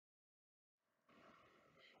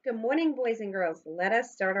Good morning, boys and girls. Let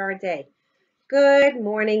us start our day. Good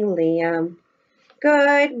morning, Liam.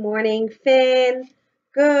 Good morning, Finn.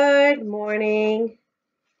 Good morning,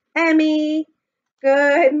 Emmy.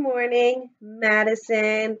 Good morning,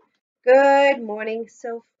 Madison. Good morning,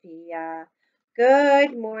 Sophia.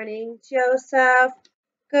 Good morning, Joseph.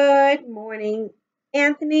 Good morning,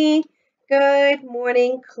 Anthony. Good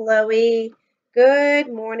morning, Chloe.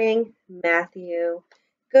 Good morning, Matthew.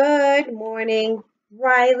 Good morning,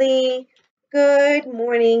 Riley. Good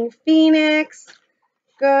morning, Phoenix.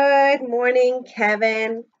 Good morning,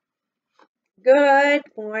 Kevin. Good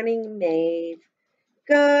morning, Maeve.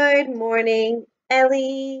 Good morning,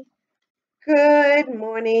 Ellie. Good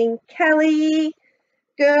morning, Kelly.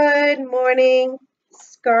 Good morning,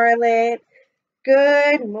 Scarlett.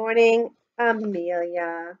 Good morning,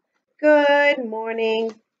 Amelia. Good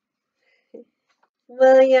morning,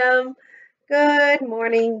 William. Good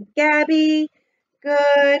morning, Gabby.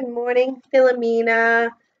 Good morning,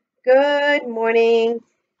 Philomena. Good morning,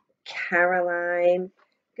 Caroline.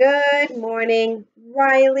 Good morning,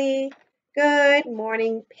 Riley. Good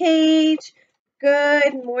morning, Paige.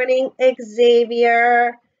 Good morning,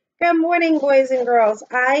 Xavier. Good morning, boys and girls.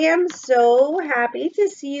 I am so happy to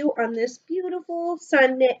see you on this beautiful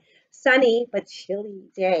sunny but chilly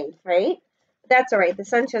day, right? That's all right. The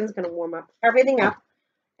sunshine's going to warm up everything up,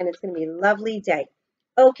 and it's going to be a lovely day.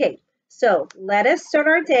 Okay, so let us start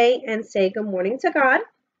our day and say good morning to God,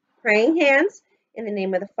 praying hands in the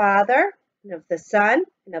name of the Father, and of the Son,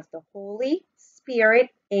 and of the Holy Spirit.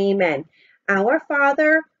 Amen. Our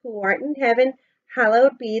Father, who art in heaven,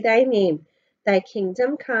 hallowed be thy name. Thy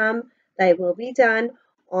kingdom come, thy will be done,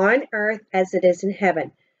 on earth as it is in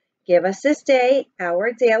heaven. Give us this day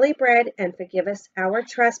our daily bread, and forgive us our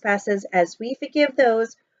trespasses as we forgive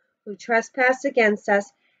those who trespass against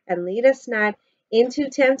us. And lead us not into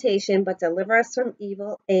temptation, but deliver us from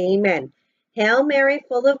evil. Amen. Hail Mary,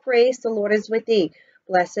 full of grace, the Lord is with thee.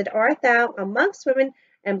 Blessed art thou amongst women,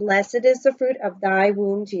 and blessed is the fruit of thy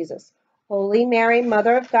womb, Jesus. Holy Mary,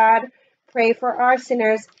 Mother of God, pray for our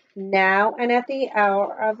sinners, now and at the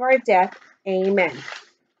hour of our death. Amen.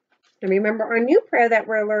 And remember, our new prayer that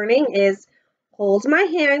we're learning is, hold my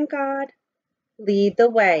hand, God, lead the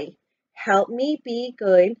way. Help me be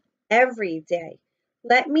good every day.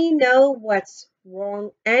 Let me know what's wrong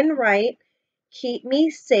and right. Keep me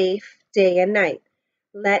safe day and night.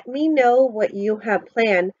 Let me know what you have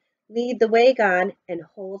planned. Lead the way, God, and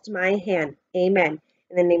hold my hand. Amen.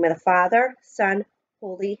 In the name of the Father, Son,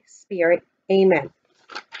 Holy Spirit. Amen.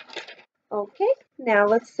 Okay, now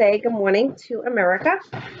let's say good morning to America.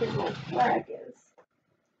 Where my flag is.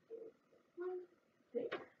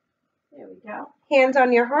 There we go. Hands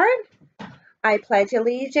on your heart. I pledge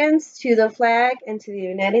allegiance to the flag and to the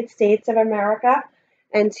United States of America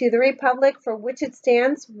and to the republic for which it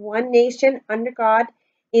stands, one nation under God,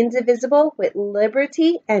 indivisible, with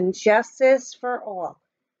liberty and justice for all.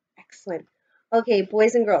 Excellent. Okay,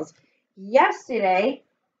 boys and girls, yesterday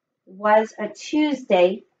was a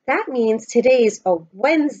Tuesday. That means today's a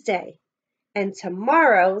Wednesday, and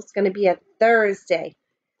tomorrow is going to be a Thursday.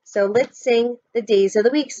 So let's sing the Days of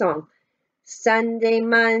the Week song. Sunday,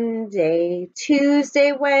 Monday,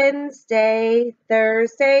 Tuesday, Wednesday,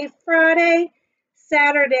 Thursday, Friday,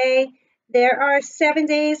 Saturday. There are 7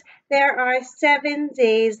 days. There are 7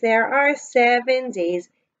 days. There are 7 days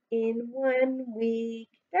in 1 week.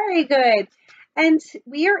 Very good. And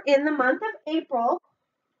we are in the month of April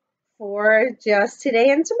for just today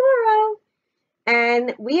and tomorrow.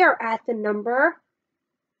 And we are at the number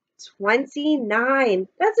 29.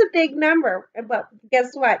 That's a big number. But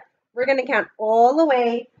guess what? We're going to count all the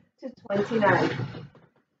way to 29.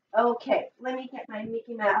 Okay, let me get my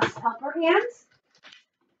Mickey Mouse helper hands.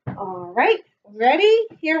 All right, ready?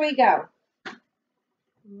 Here we go.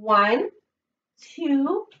 1,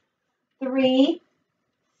 2, 3,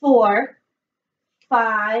 4,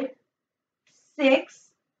 5,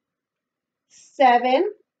 6,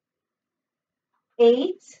 7,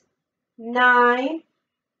 8, 9,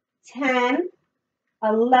 10,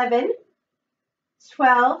 11,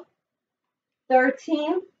 12,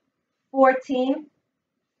 13, 14,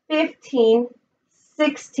 15,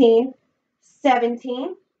 16,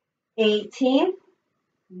 17, 18,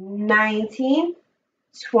 19,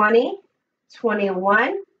 20,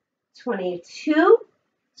 21, 22,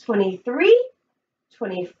 23,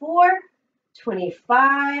 24,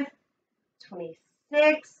 25,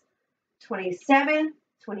 26, 27,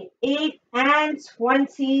 28, and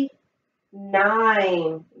 29.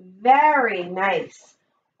 Very nice.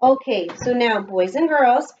 Okay, so now, boys and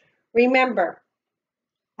girls, remember,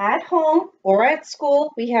 at home or at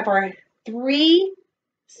school, we have our 3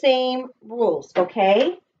 same rules,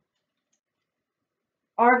 okay?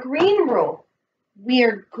 Our green rule, we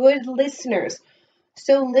are good listeners.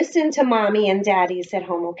 So listen to mommy and daddies at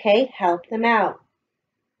home, okay? Help them out.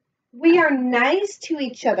 We are nice to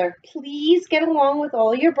each other. Please get along with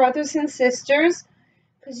all your brothers and sisters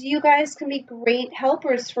because you guys can be great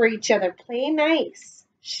helpers for each other. Play nice,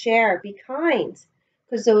 share, be kind,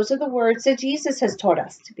 because those are the words that Jesus has taught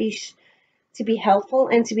us to be helpful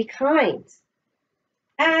and to be kind.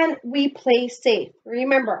 And we play safe.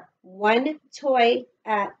 Remember, one toy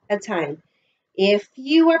at a time. If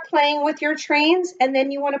you are playing with your trains and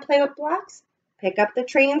then you want to play with blocks, pick up the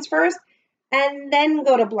trains first and then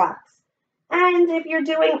go to blocks. And if you're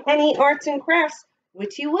doing any arts and crafts,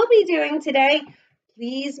 which you will be doing today,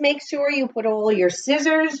 please make sure you put all your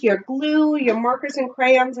scissors, your glue, your markers and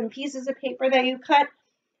crayons and pieces of paper that you cut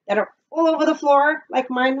that are all over the floor, like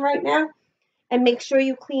mine right now, and make sure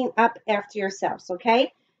you clean up after yourselves,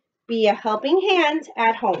 okay? Be a helping hand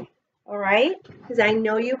at home, all right? Because I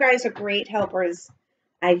know you guys are great helpers.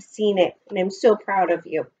 I've seen it, and I'm so proud of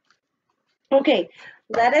you. Okay,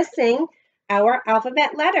 let us sing our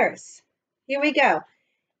alphabet letters. Here we go.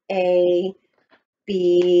 A,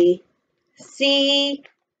 B, C,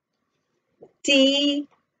 D,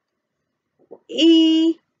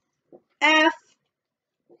 E, F,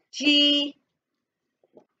 G,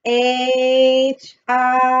 H,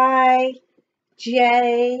 I,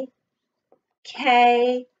 J,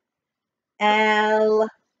 K, L,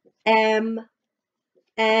 M,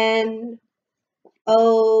 N,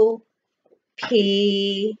 O,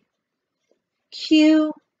 P,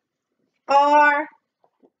 Q, R,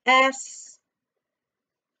 S,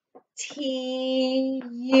 T,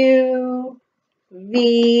 U,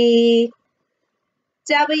 V,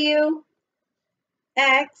 W,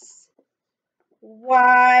 X,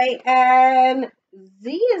 Y, and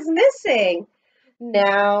Z is missing.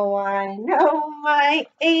 Now I know my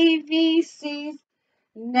ABCs.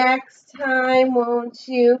 Next time, won't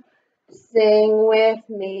you sing with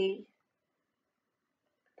me?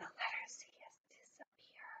 The letter C has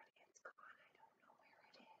disappeared. It's gone.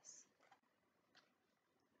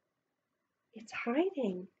 I don't know where it is. It's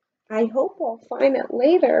hiding. I hope I'll find it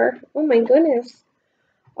later. Oh my goodness.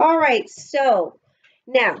 All right, so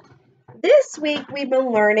now this week we've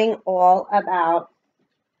been learning all about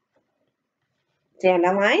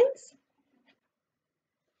dandelions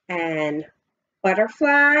and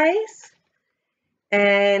butterflies.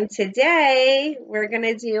 And today we're going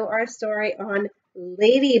to do our story on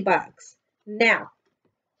ladybugs. Now,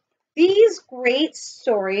 these great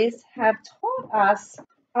stories have taught us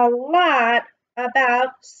a lot about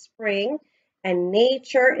spring and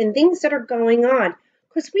nature and things that are going on.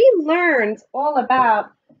 Because we learned all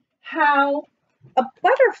about how a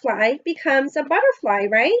butterfly becomes a butterfly,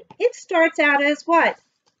 right? It starts out as what?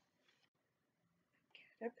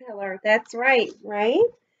 Caterpillar. That's right, right?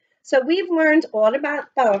 So we've learned all about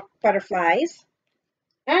butterflies.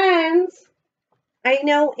 And I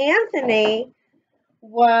know Anthony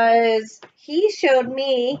he showed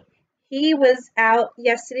me, he was out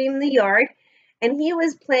yesterday in the yard and he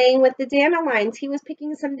was playing with the dandelions. He was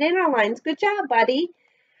picking some dandelions. Good job, buddy.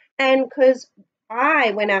 And because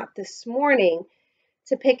I went out this morning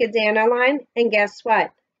to pick a dandelion, and guess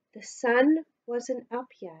what? The sun wasn't up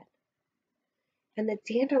yet. And the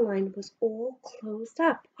dandelion was all closed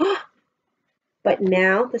up. But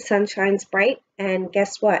now the sun shines bright, and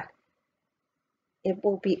guess what? It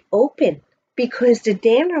will be open because the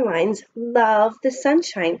dandelions love the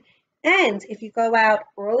sunshine. And if you go out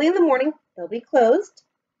early in the morning, they'll be closed.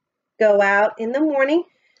 Go out in the morning,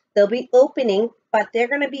 they'll be opening, but they're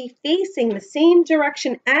going to be facing the same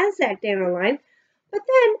direction as that dandelion. But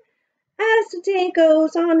then as the day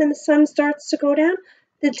goes on and the sun starts to go down,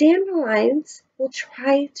 the dandelions will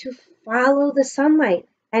try to follow the sunlight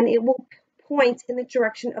and it will point in the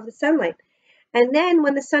direction of the sunlight. And then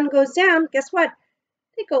when the sun goes down, guess what?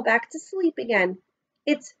 They go back to sleep again.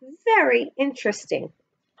 It's very interesting.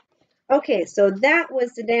 Okay, so that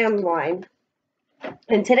was the dandelion.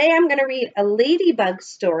 And today I'm going to read a ladybug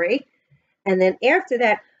story. And then after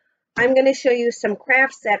that, I'm going to show you some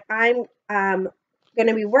crafts that I'm going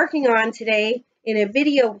to be working on today in a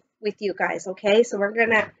video with you guys, okay? So we're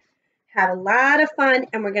going to have a lot of fun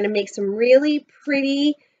and we're going to make some really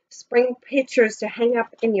pretty spring pictures to hang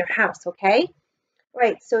up in your house, okay? All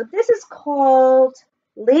right, so this is called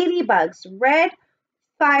Ladybugs, Red,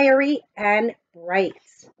 Fiery, and Bright.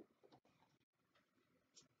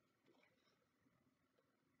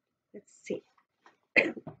 Let's see.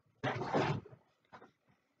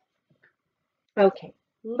 Okay,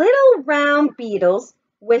 little round beetles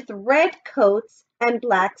with red coats and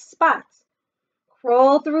black spots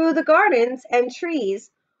crawl through the gardens and trees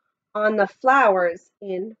on the flowers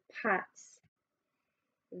in pots.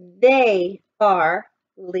 They are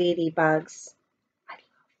ladybugs. I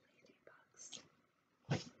love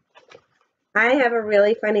ladybugs. I have a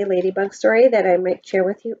really funny ladybug story that I might share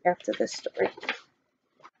with you after this story.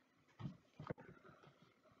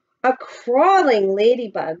 A crawling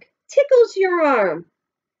ladybug tickles your arm,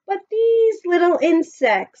 but these little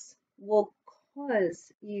insects will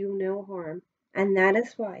cause you no harm, and that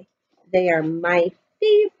is why they are my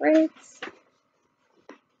favorites.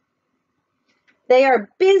 They are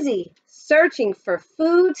busy searching for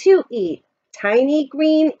food to eat. Tiny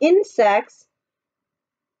green insects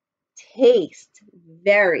taste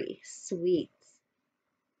very sweet.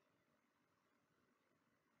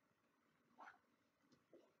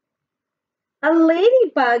 A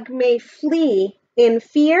ladybug may flee in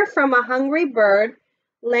fear from a hungry bird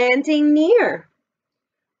landing near.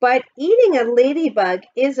 But eating a ladybug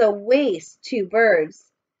is a waste to birds.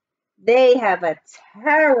 They have a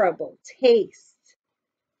terrible taste.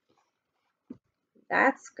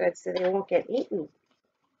 That's good, so they won't get eaten.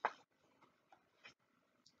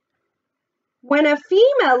 When a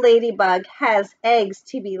female ladybug has eggs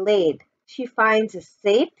to be laid, she finds a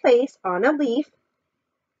safe place on a leaf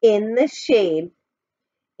in the shade.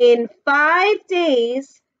 In 5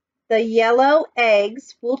 days, the yellow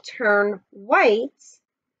eggs will turn white.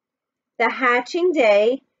 The hatching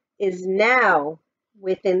day is now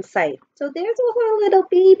within sight. So there's all our little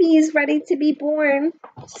babies ready to be born.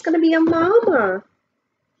 She's going to be a mama.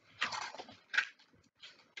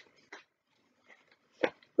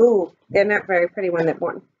 Ooh, they're not very pretty when they're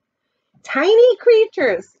born. Tiny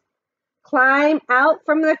creatures climb out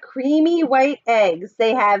from the creamy white eggs.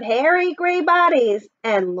 They have hairy gray bodies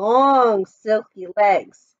and long silky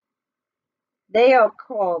legs. They are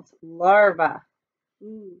called larvae.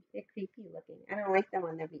 Ooh, they're creepy looking. I don't like them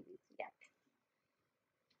when they're babies. Yeah.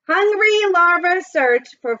 Hungry larvae search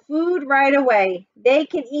for food right away. They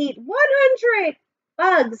can eat 100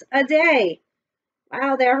 bugs a day.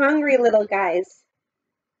 Wow, they're hungry little guys.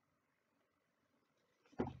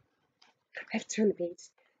 I have to turn the page.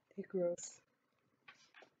 They're gross.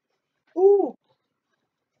 Ooh.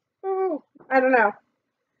 Ooh. I don't know.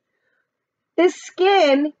 The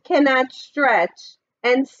skin cannot stretch,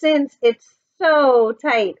 and since it's so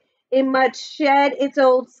tight, it must shed its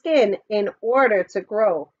old skin in order to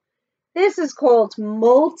grow. This is called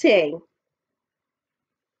molting.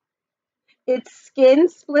 Its skin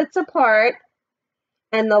splits apart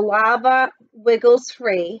and the larva wiggles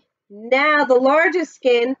free. Now the larger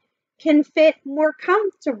skin can fit more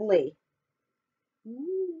comfortably.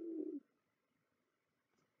 Ooh.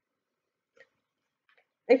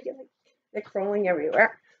 I feel like they're crawling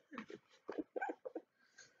everywhere.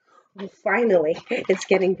 Well, finally, it's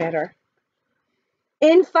getting better.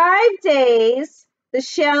 In 5 days, the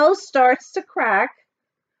shell starts to crack.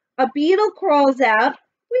 A beetle crawls out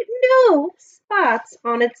with no spots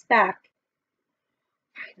on its back.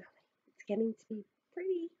 Finally, it's getting to be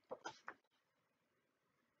pretty.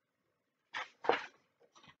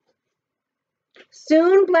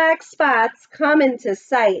 Soon black spots come into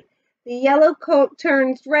sight. The yellow coat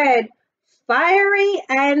turns red, fiery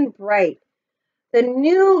and bright. The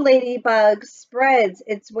new ladybug spreads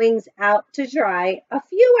its wings out to dry. A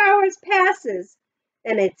few hours passes,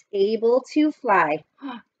 and it's able to fly.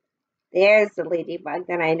 There's the ladybug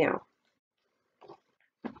that I know.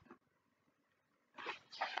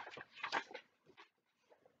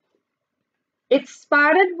 Its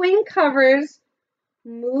spotted wing covers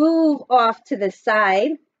move off to the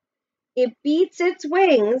side. It beats its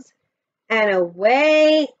wings, and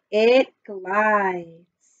away it glides.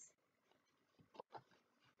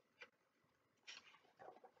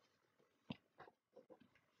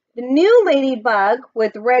 The new ladybug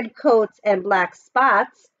with red coats and black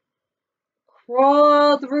spots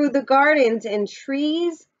crawl through the gardens and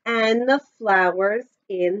trees and the flowers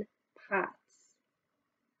in pots.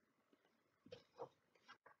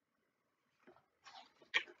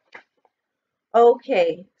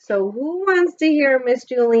 Okay, so who wants to hear Miss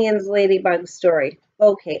Julian's ladybug story?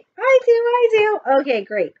 Okay, I do. Okay,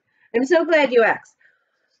 great. I'm so glad you asked.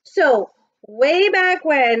 So, way back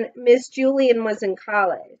when Miss Julian was in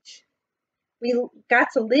college, we got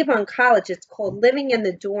to live on college. It's called living in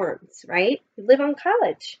the dorms, right? We live on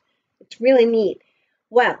college. It's really neat.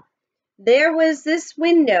 Well, there was this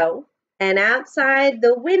window, and outside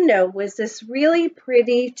the window was this really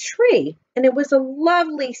pretty tree, and it was a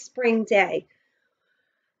lovely spring day.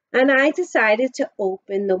 And I decided to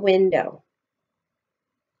open the window.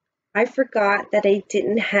 I forgot that I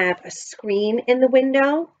didn't have a screen in the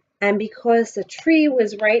window, and because the tree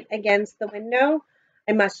was right against the window,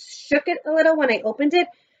 I must shook it a little when I opened it,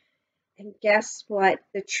 And guess what?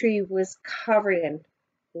 The tree was covered in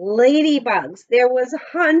ladybugs. There was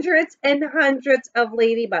hundreds and hundreds of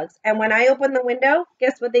ladybugs. And when I opened the window,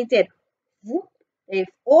 guess what they did? Whoop, they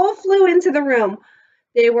all flew into the room.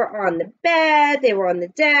 They were on the bed, they were on the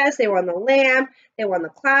desk, they were on the lamp, they were on the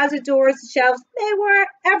closet doors, the shelves. They were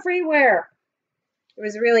everywhere. It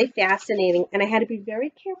was really fascinating, and I had to be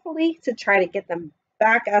very carefully to try to get them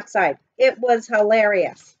back outside. It was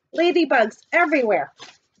hilarious. Ladybugs everywhere.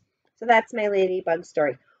 So that's my ladybug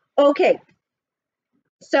story. Okay,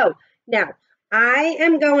 so now I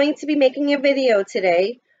am going to be making a video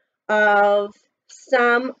today of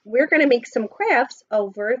we're going to make some crafts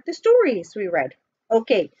over the stories we read.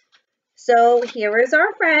 Okay, so here is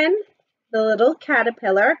our friend, the little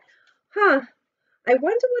caterpillar. I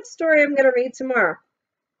wonder what story I'm going to read tomorrow.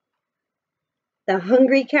 The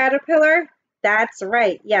hungry caterpillar? That's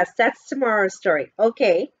right. Yes, that's tomorrow's story.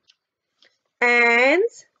 Okay. And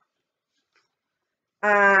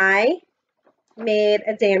I made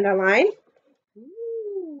a dandelion.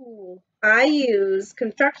 Ooh. I used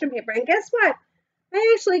construction paper. And guess what?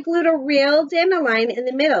 I actually glued a real dandelion in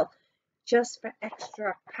the middle just for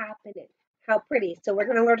extra pop in it. How pretty. So we're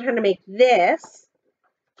going to learn how to make this.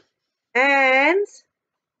 And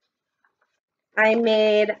I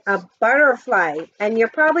made a butterfly. And you're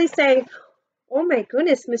probably saying, oh my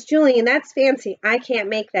goodness, Miss Julian, that's fancy. I can't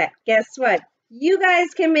make that. Guess what? You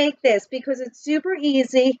guys can make this because it's super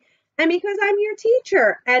easy and because I'm your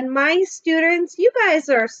teacher. And my students, you guys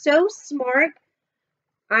are so smart.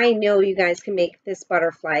 I know you guys can make this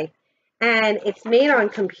butterfly. And it's made on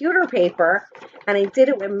computer paper. And I did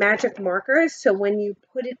it with magic markers. So when you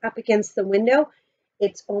put it up against the window,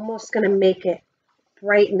 it's almost going to make it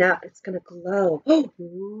brighten up. It's going to glow.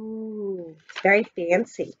 Ooh, it's very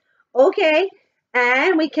fancy. Okay,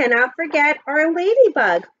 and we cannot forget our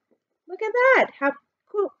ladybug. Look at that. How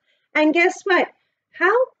cool. And guess what?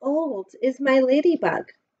 How old is my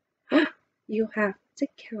ladybug? You have to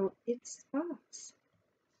count its spots.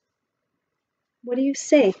 What do you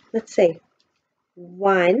say? Let's say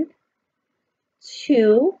 1,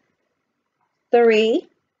 2, 3,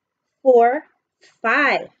 4,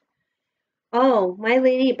 5. Oh, my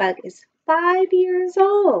ladybug is 5 years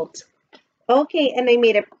old. Okay, and I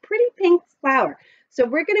made a pretty pink flower. So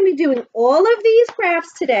we're going to be doing all of these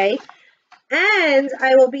crafts today, and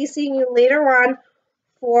I will be seeing you later on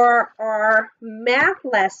for our math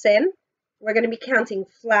lesson. We're going to be counting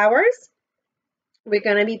flowers. We're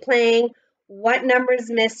going to be playing what number's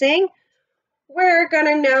missing. We're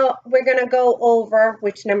going to go over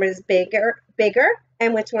which number is bigger,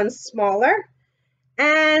 and which one's smaller.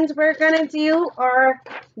 And we're going to do our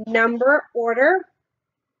number order,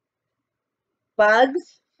 bugs,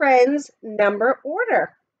 friends, number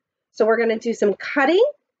order. So we're going to do some cutting,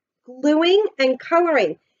 gluing, and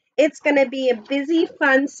coloring. It's going to be a busy,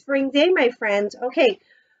 fun spring day, my friends. Okay,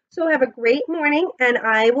 so have a great morning, and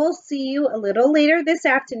I will see you a little later this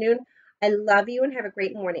afternoon. I love you and have a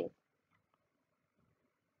great morning.